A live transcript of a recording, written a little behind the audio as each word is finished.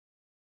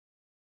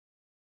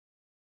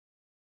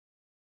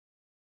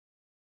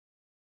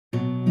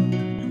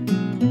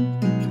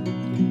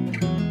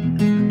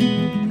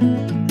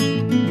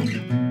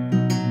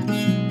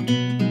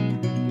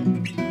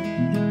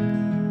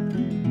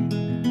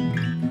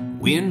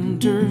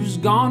winter's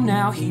gone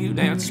now, hear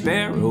that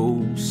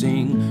sparrow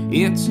sing.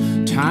 It's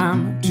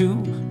time to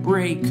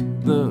break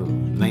the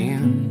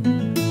land.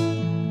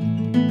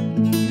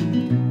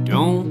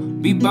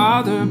 Don't be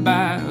bothered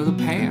by the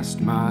past,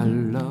 my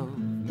love.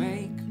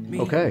 Make me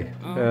Okay,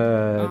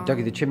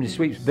 Dougie the chimney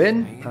sweep's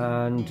bin,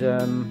 and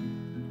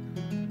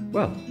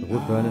well, the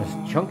wood burner's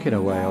chunking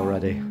away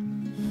already.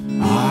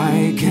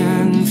 I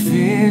can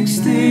fix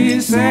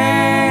this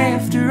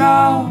after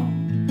all.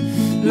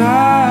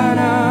 La,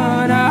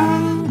 da, da,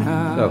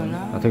 da, So,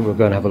 I think we'll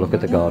go and have a look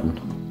at the garden.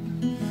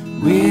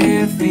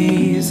 with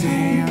these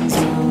hands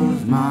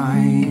of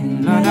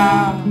mine, la,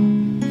 da,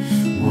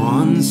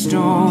 one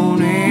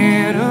stone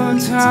at a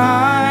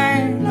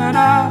time, la,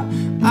 da,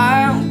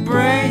 I'll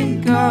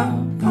break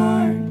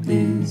apart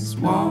this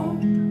wall.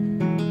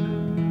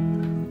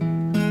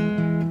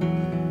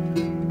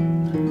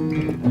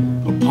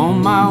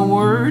 Upon my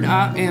word,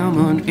 I am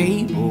an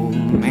able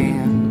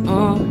man.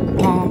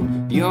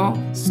 Upon your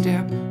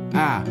step,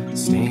 I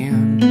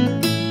stand.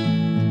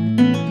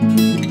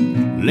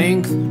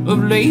 Length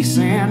of lace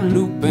and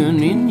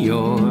looping in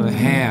your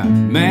hair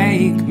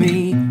make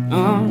me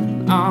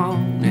an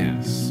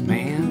honest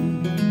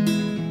man.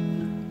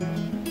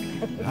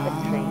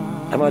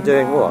 Am I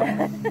doing what?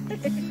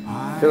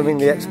 Filming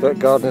the expert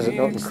gardeners at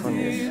Norton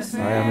Conyers.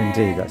 I am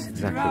indeed, that's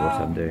exactly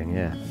what I'm doing,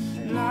 yeah.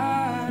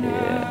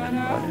 Yeah,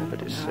 I know,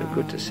 but it's so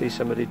good to see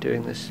somebody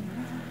doing this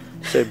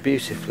so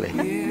beautifully.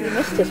 You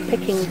missed us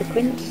picking the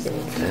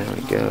quinces. There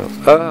we go.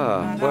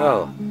 Ah,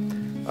 well,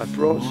 I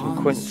brought some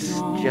quince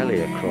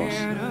jelly across.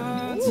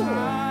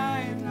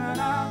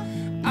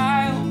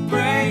 I'll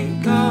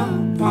break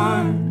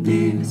apart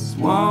this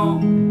wall.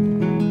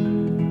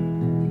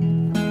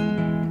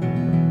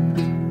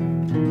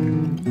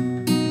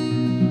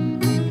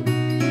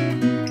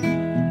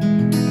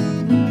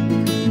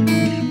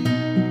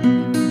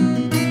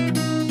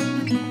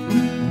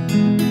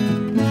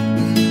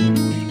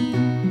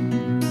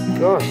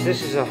 Gosh,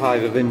 this is a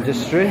hive of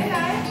industry.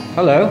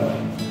 Hello.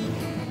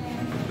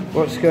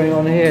 What's going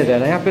on here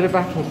then? I have a bit of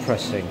apple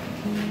pressing.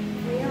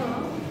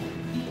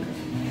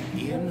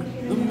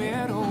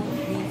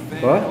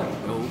 What?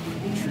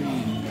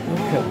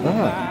 Look at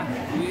that.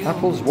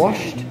 Apples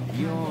washed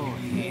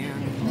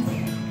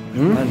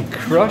and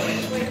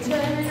crushed.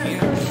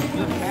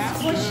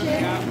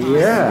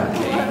 Yeah,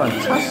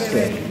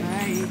 fantastic.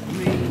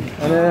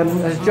 And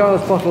has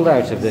Giles bottled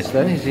out of this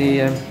then? Is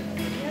he...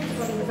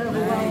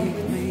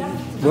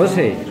 Was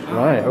he?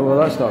 Right, oh well,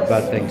 that's not a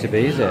bad thing to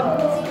be, is it?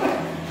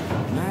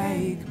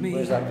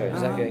 Where's that going?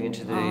 Is that going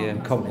into the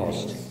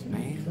compost?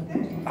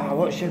 Ah,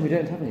 what a shame we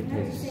don't have any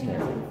places, isn't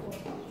it?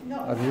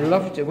 I'd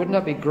love to. Wouldn't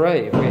that be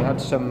great if we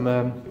had some,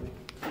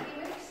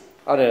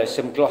 I don't know,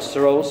 some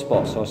glycerol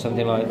spots or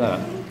something like that?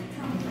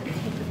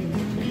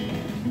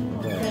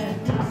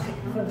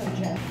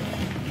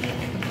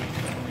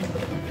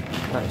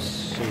 That's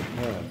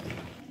superb.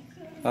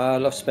 I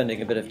love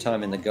spending a bit of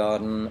time in the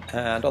garden,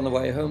 and on the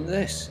way home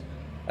this.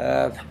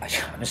 I'm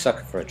a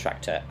sucker for a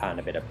tractor and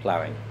a bit of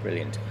ploughing.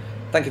 Brilliant.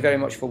 Thank you very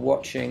much for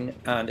watching,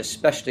 and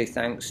especially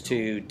thanks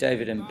to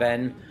David and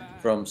Ben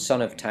from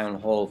Son of Town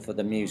Hall for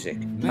the music.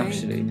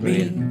 Absolutely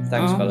brilliant.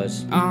 Thanks,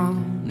 fellas.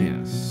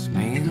 Honest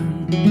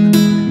man.